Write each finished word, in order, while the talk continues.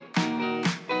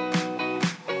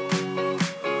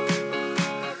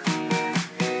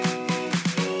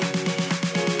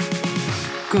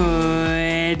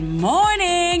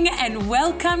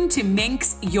Welcome to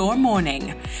Minx Your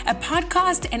Morning, a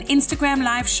podcast and Instagram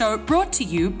live show brought to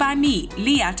you by me,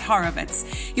 Liat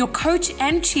Horowitz, your coach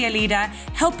and cheerleader,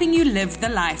 helping you live the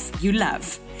life you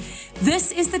love.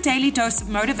 This is the daily dose of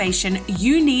motivation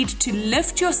you need to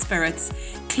lift your spirits,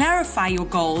 clarify your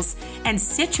goals, and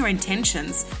set your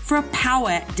intentions for a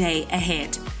power day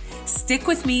ahead. Stick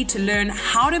with me to learn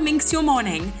how to minx your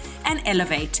morning and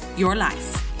elevate your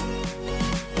life.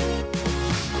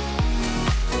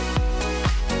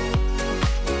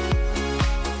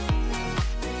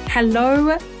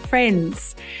 Hello,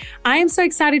 friends. I am so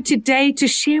excited today to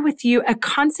share with you a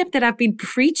concept that I've been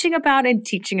preaching about and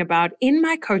teaching about in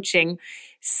my coaching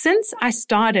since I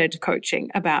started coaching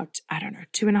about,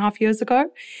 2.5 years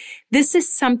ago. This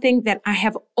is something that I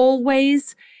have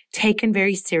always taken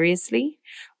very seriously,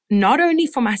 not only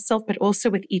for myself, but also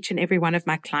with each and every one of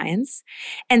my clients.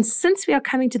 And since we are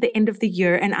coming to the end of the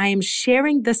year and I am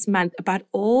sharing this month about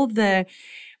all the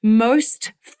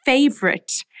most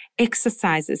favorite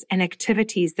exercises and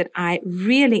activities that I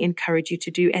really encourage you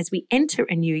to do as we enter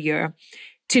a new year,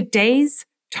 today's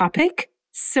topic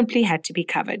simply had to be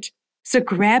covered. So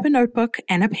grab a notebook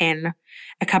and a pen,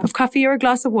 a cup of coffee or a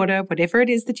glass of water, whatever it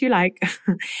is that you like,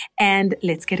 and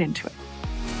let's get into it.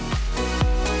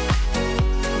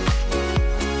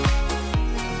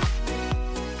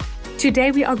 Today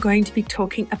we are going to be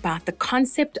talking about the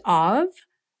concept of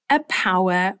a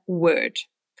power word.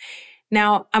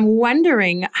 Now, I'm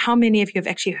wondering how many of you have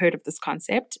actually heard of this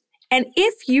concept. And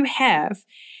if you have,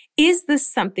 is this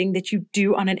something that you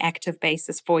do on an active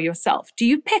basis for yourself? Do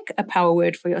you pick a power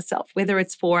word for yourself, whether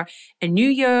it's for a new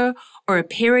year or a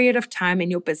period of time in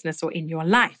your business or in your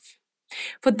life?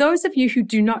 For those of you who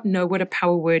do not know what a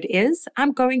power word is,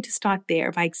 I'm going to start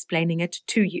there by explaining it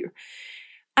to you.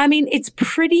 It's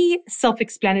pretty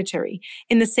self-explanatory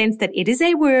in the sense that it is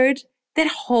a word that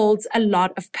holds a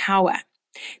lot of power.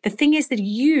 The thing is that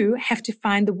you have to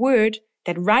find the word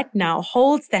that right now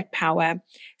holds that power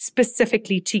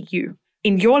specifically to you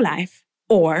in your life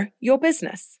or your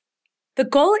business. The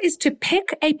goal is to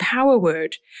pick a power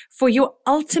word for your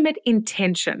ultimate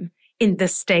intention in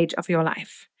this stage of your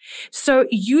life. So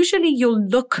usually you'll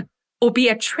look or be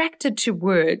attracted to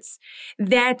words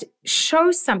that show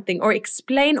something or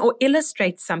explain or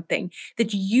illustrate something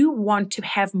that you want to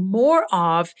have more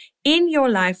of in your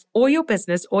life or your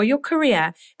business or your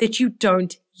career that you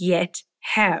don't yet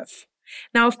have.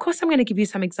 Now, of course, I'm going to give you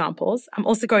some examples. I'm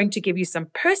also going to give you some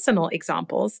personal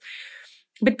examples.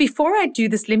 But before I do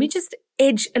this, let me just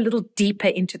edge a little deeper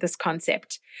into this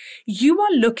concept. You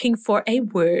are looking for a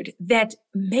word that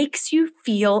makes you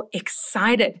feel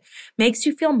excited, makes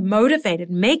you feel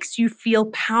motivated, makes you feel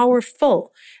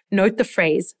powerful. Note the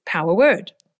phrase power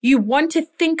word. You want to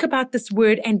think about this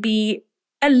word and be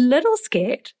a little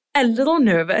scared, a little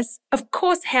nervous, of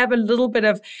course, have a little bit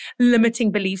of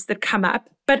limiting beliefs that come up,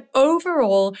 but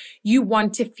overall, you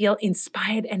want to feel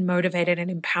inspired and motivated and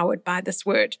empowered by this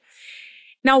word.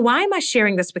 Now, why am I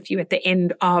sharing this with you at the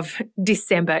end of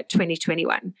December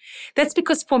 2021? That's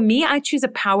because for me, I choose a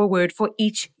power word for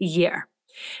each year.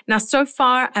 Now, so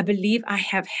far, I believe I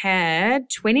have had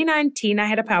 2019, I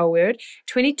had a power word,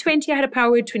 2020, I had a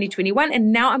power word, 2021,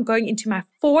 and now I'm going into my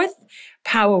fourth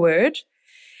power word.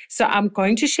 So I'm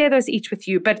going to share those each with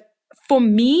you. But for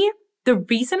me, the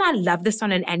reason I love this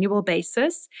on an annual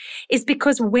basis is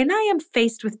because when I am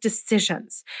faced with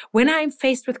decisions, when I am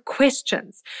faced with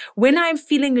questions, when I'm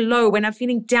feeling low, when I'm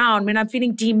feeling down, when I'm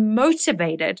feeling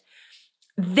demotivated,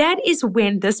 that is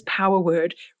when this power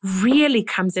word really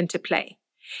comes into play.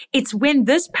 It's when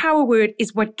this power word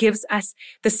is what gives us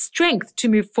the strength to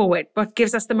move forward, what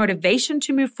gives us the motivation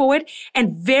to move forward,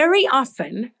 and very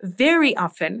often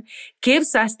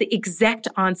gives us the exact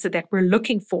answer that we're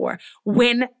looking for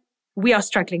when we are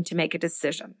struggling to make a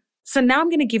decision. So now I'm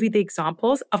going to give you the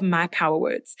examples of my power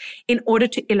words in order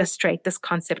to illustrate this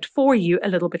concept for you a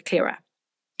little bit clearer.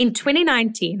 In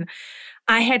 2019,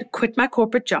 I had quit my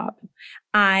corporate job.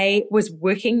 I was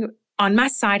working on my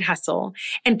side hustle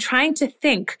and trying to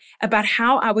think about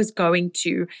how I was going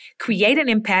to create an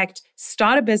impact,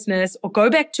 start a business, or go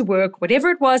back to work, whatever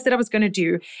it was that I was going to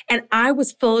do. And I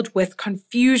was filled with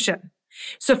confusion.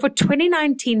 So for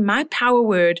 2019, my power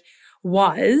word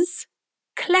was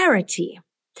clarity,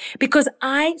 because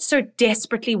I so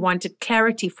desperately wanted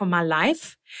clarity for my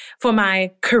life, for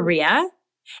my career,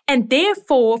 and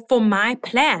therefore for my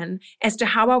plan as to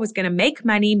how I was going to make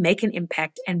money, make an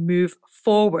impact, and move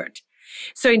forward.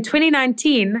 So in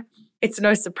 2019, it's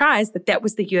no surprise that that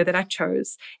was the year that I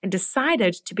chose and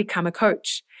decided to become a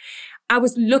coach. I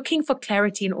was looking for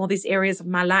clarity in all these areas of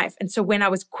my life. And so when I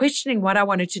was questioning what I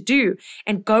wanted to do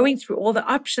and going through all the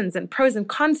options and pros and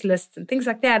cons lists and things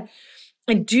like that,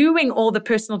 and doing all the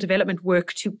personal development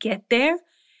work to get there,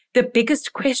 the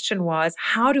biggest question was,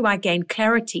 how do I gain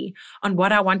clarity on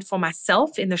what I want for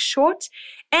myself in the short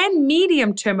and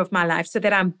medium term of my life so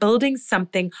that I'm building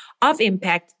something of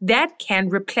impact that can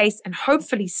replace and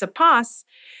hopefully surpass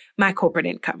my corporate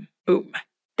income? Boom.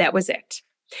 That was it.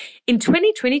 In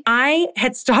 2020, I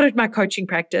had started my coaching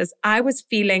practice. I was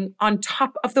feeling on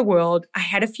top of the world. I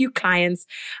had a few clients.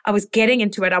 I was getting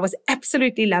into it. I was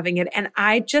absolutely loving it. And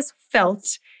I just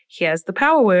felt, here's the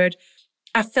power word,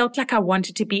 I felt like I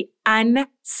wanted to be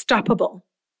unstoppable.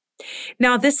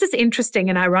 Now, this is interesting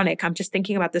and ironic. I'm just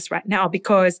thinking about this right now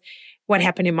because what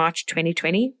happened in March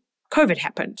 2020? COVID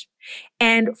happened.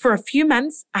 And for a few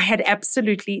months, I had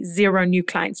absolutely zero new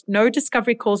clients, no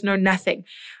discovery calls, no nothing.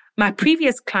 My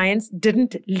previous clients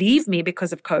didn't leave me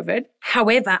because of COVID.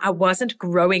 However, I wasn't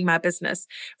growing my business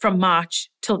from March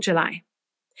till July.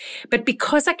 But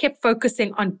because I kept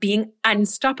focusing on being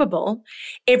unstoppable,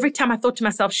 every time I thought to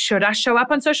myself, should I show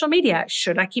up on social media?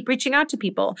 Should I keep reaching out to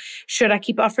people? Should I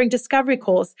keep offering discovery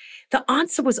calls? The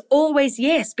answer was always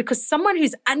yes, because someone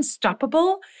who's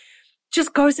unstoppable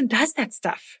just goes and does that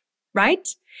stuff, right?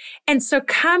 And so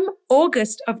come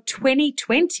August of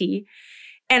 2020,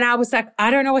 and I was like,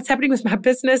 I don't know what's happening with my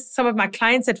business. Some of my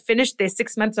clients had finished their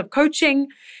 6 months of coaching.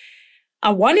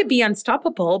 I want to be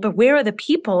unstoppable, but where are the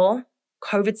people?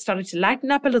 COVID started to lighten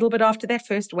up a little bit after that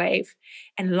first wave.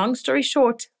 And long story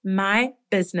short, my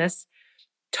business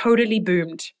totally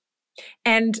boomed.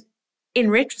 And in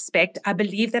retrospect, I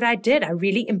believe that I did. I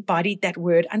really embodied that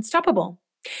word unstoppable.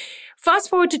 Fast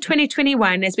forward to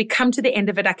 2021, as we come to the end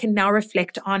of it, I can now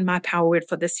reflect on my power word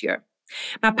for this year.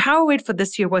 My power word for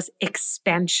this year was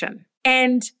expansion.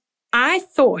 And I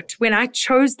thought when I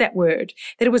chose that word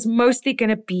that it was mostly going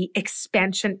to be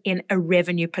expansion in a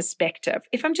revenue perspective,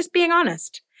 if I'm just being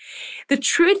honest. The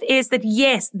truth is that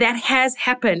yes, that has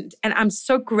happened. And I'm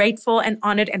so grateful and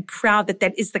honored and proud that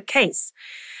that is the case.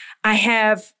 I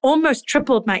have almost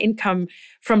tripled my income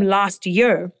from last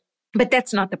year. But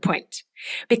that's not the point,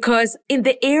 because in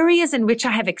the areas in which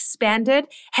I have expanded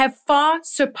have far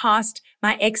surpassed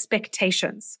my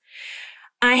expectations.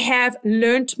 I have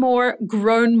learned more,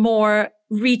 grown more,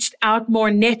 reached out more,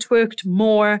 networked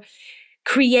more,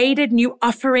 created new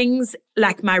offerings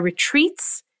like my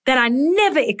retreats that I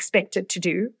never expected to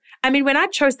do. I mean, when I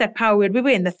chose that power word, we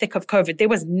were in the thick of COVID. There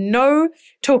was no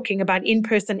talking about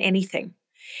in-person anything.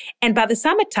 And by the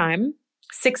summertime,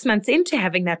 6 months into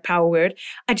having that power word,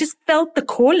 I just felt the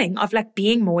calling of like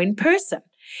being more in person.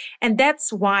 And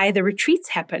that's why the retreats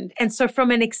happened. And so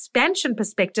from an expansion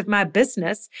perspective, my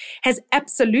business has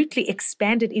absolutely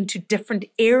expanded into different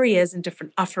areas and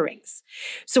different offerings.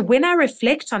 So when I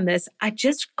reflect on this, I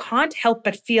just can't help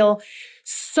but feel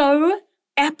so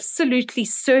absolutely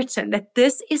certain that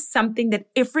this is something that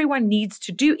everyone needs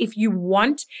to do if you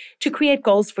want to create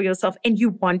goals for yourself and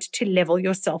you want to level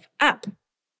yourself up.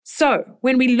 So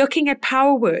when we're looking at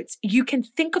power words, you can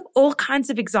think of all kinds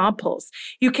of examples.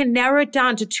 You can narrow it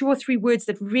down to 2 or 3 words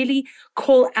that really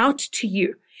call out to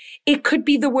you. It could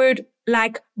be the word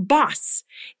like boss.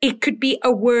 It could be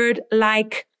a word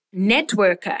like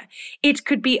networker. It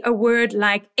could be a word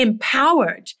like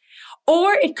empowered.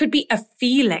 Or it could be a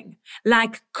feeling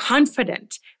like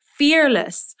confident,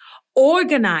 fearless,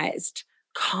 organized,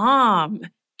 calm,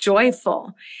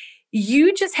 joyful.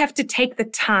 You just have to take the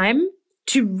time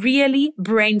to really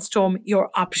brainstorm your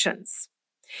options.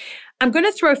 I'm going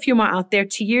to throw a few more out there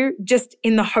to you just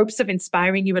in the hopes of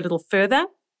inspiring you a little further.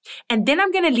 And then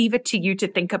I'm going to leave it to you to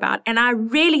think about. And I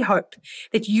really hope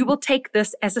that you will take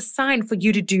this as a sign for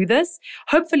you to do this.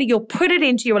 Hopefully you'll put it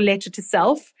into your letter to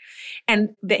self.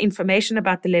 And the information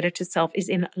about the letter to self is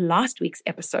in last week's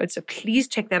episode. So please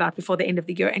check that out before the end of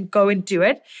the year and go and do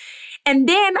it. And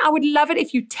then I would love it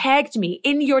if you tagged me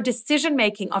in your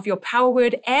decision-making of your power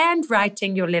word and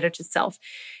writing your letter to self.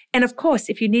 And of course,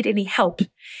 if you need any help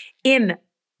in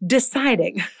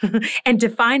deciding and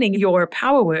defining your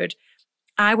power word,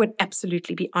 I would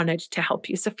absolutely be honored to help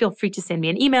you. So feel free to send me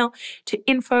an email to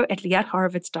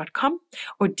info@liathorowitz.com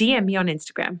or DM me on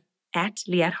Instagram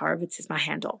 @liathorowitz is my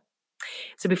handle.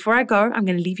 So before I go, I'm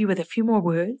going to leave you with a few more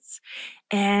words,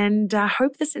 and I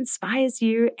hope this inspires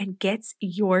you and gets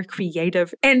your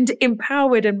creative and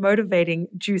empowered and motivating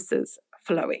juices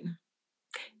flowing.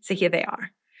 So here they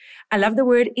are. I love the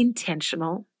word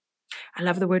intentional. I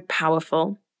love the word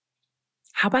powerful.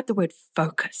 How about the word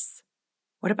focus?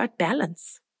 What about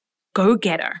balance?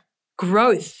 Go-getter,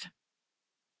 growth,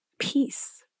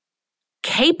 peace,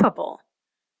 capable,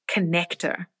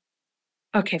 connector.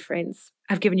 Okay, friends,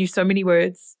 I've given you so many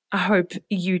words. I hope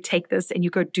you take this and you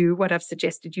go do what I've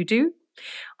suggested you do.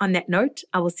 On that note,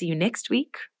 I will see you next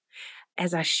week.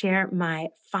 as I share my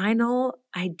final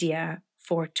idea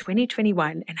for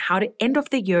 2021 and how to end off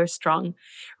the year strong,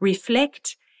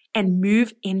 reflect, and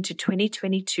move into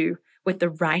 2022 with the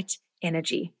right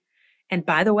energy. And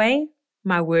by the way,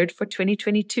 my word for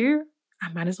 2022,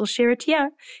 I might as well share it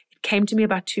here. It came to me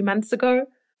about 2 months ago,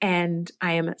 and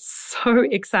I am so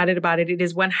excited about it. It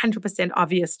is 100%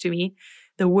 obvious to me.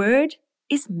 The word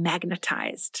is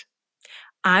magnetized.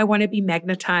 I want to be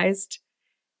magnetized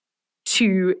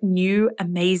to new,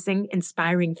 amazing,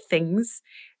 inspiring things,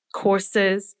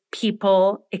 courses,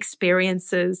 people,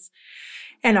 experiences,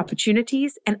 and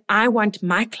opportunities. And I want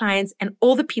my clients and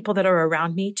all the people that are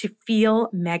around me to feel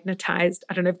magnetized.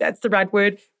 I don't know if that's the right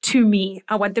word, to me.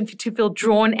 I want them to feel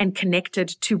drawn and connected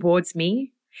towards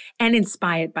me and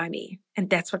inspired by me. And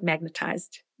that's what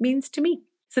magnetized means to me.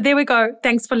 So there we go.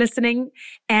 Thanks for listening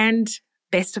and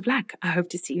best of luck. I hope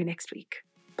to see you next week.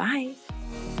 Bye.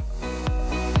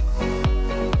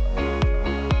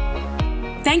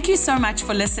 Thank you so much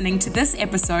for listening to this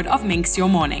episode of Minx Your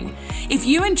Morning. If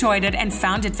you enjoyed it and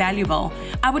found it valuable,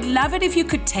 I would love it if you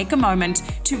could take a moment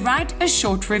to write a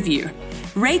short review.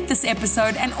 Rate this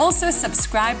episode and also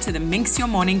subscribe to the Minx Your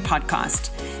Morning podcast.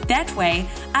 That way,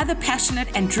 other passionate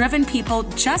and driven people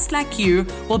just like you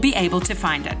will be able to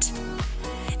find it.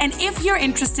 And if you're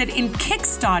interested in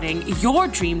kickstarting your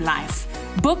dream life,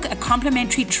 book a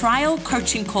complimentary trial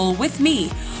coaching call with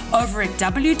me over at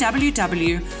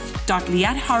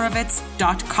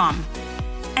www.liathorowitz.com.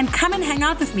 And come and hang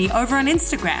out with me over on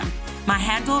Instagram. My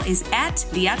handle is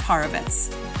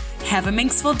 @LiatHorowitz. Have a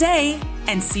Minxful day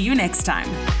and see you next time.